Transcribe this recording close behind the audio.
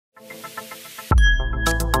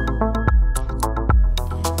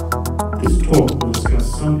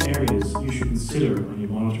some areas you should consider on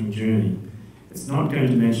your monitoring journey. It's not going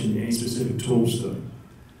to mention any specific tools though.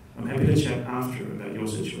 I'm happy to chat after about your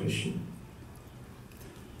situation.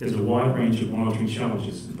 There's a wide range of monitoring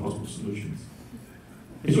challenges and possible solutions.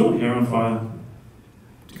 Is your hair on fire?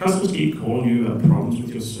 Do customers keep calling you about problems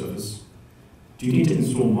with your service? Do you need to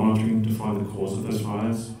install monitoring to find the cause of those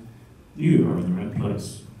fires? You are in the right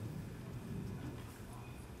place.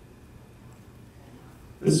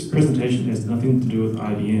 This presentation has nothing to do with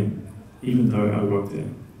IBM, even though I work there.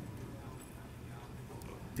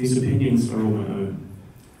 These opinions are all my own.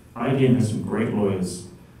 IBM has some great lawyers.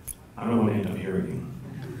 I don't want to end up here again.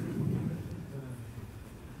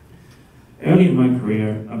 Early in my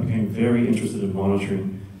career, I became very interested in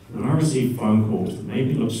monitoring when I received phone calls that made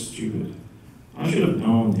me look stupid. I should have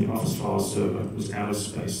known the Office file server was out of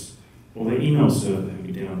space, or the email server had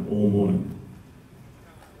been down all morning.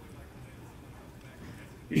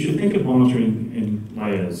 You should think of monitoring in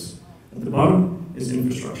layers. At the bottom is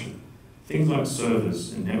infrastructure, things like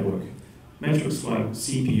servers and network, metrics like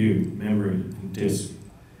CPU, memory, and disk.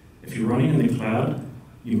 If you're running in the cloud,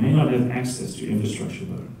 you may not have access to infrastructure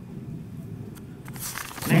though.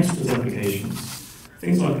 Next is applications,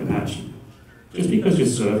 things like Apache. Just because your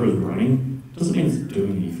server is running doesn't mean it's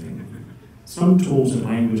doing anything. Some tools and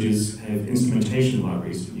languages have instrumentation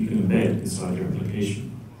libraries you can embed inside your application.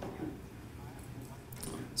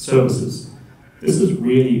 Services. This is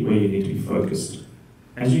really where you need to be focused.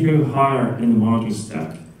 As you go higher in the monitoring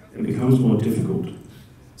stack, it becomes more difficult.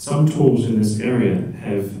 Some tools in this area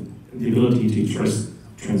have the ability to trace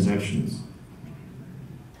transactions.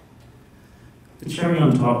 The cherry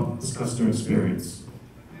on top is customer experience.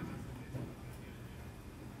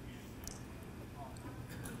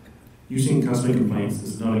 Using customer complaints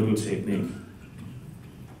is not a good technique.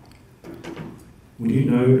 Would you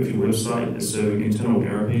know if your website is serving internal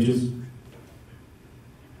error pages?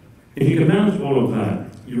 If you can manage all of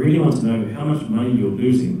that, you really want to know how much money you're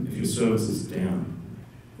losing if your service is down.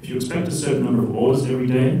 If you expect a certain number of orders every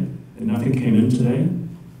day and nothing came in today,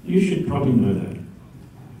 you should probably know that.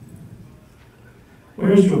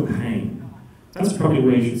 Where is your pain? That's probably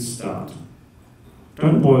where you should start.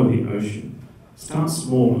 Don't boil the ocean. Start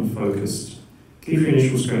small and focused. Keep your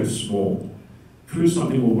initial scope small. Prove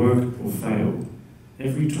something will work or fail.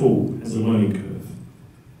 Every tool has a learning curve.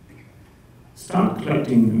 Start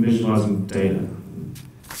collecting and visualizing data.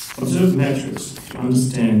 Observe metrics to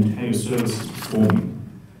understand how your service is performing.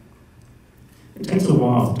 It takes a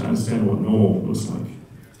while to understand what normal looks like.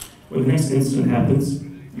 When the next incident happens,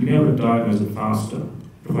 you'll be able to diagnose it faster,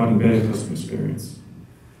 providing better customer experience.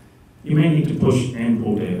 You may need to push and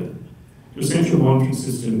pull data. Your central monitoring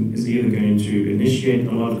system is either going to initiate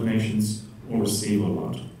a lot of connections or receive a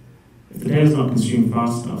lot. If the data is not consumed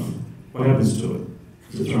fast enough, what happens to it?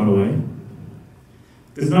 Is it thrown away?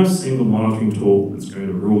 There's no single monitoring tool that's going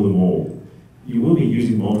to rule them all. You will be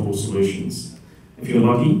using multiple solutions. If you're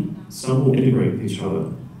lucky, some will integrate with each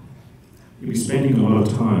other. You'll be spending a lot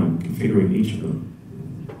of time configuring each of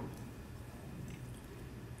them.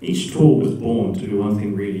 Each tool was born to do one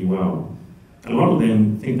thing really well. A lot of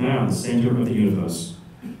them think they are the center of the universe.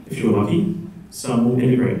 If you're lucky, some will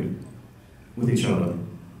integrate with each other.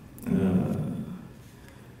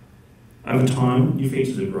 Over time, your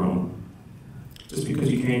features have grown. Just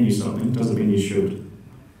because you can use something doesn't mean you should.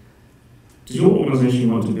 Does your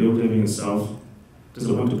organization want to build everything itself? Does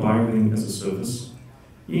it want to buy everything as a service?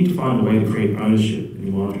 You need to find a way to create ownership in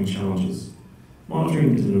your monitoring challenges.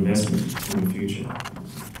 Monitoring is an investment in the future.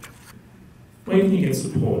 Where can you get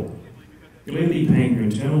support? You'll either be paying your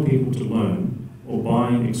internal people to learn or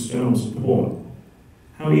buying external support.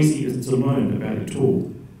 How easy is it to learn about your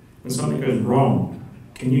tool? When something goes wrong,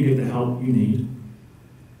 can you get the help you need?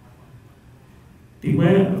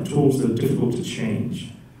 Beware of tools that are difficult to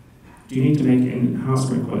change. Do you need to make an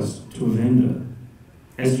enhancement request to a vendor?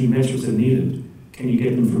 As new metrics are needed, can you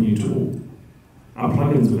get them from your tool? Are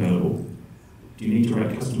plugins available? Do you need to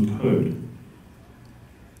write custom code?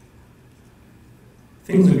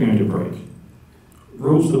 Things are going to break.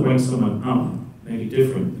 Rules that wake someone up may be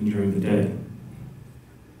different than during the day.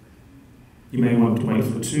 You may want to wait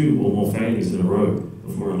for 2 or more failures in a row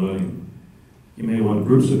before alerting. You may want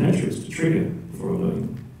groups of metrics to trigger before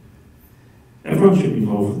alerting. Everyone should be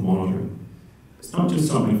involved with monitoring. It's not just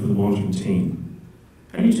something for the monitoring team.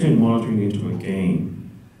 How do you turn monitoring into a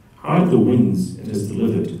game? Hide the wins it has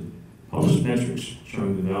delivered. Publish metrics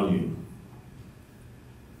showing the value.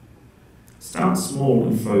 Start small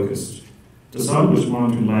and focused. Decide which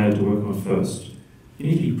monitoring layer to work on first. You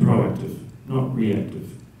need to be proactive, not reactive.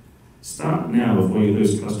 Start now before you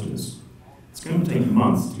lose customers. It's going to take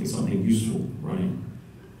months to get something useful running.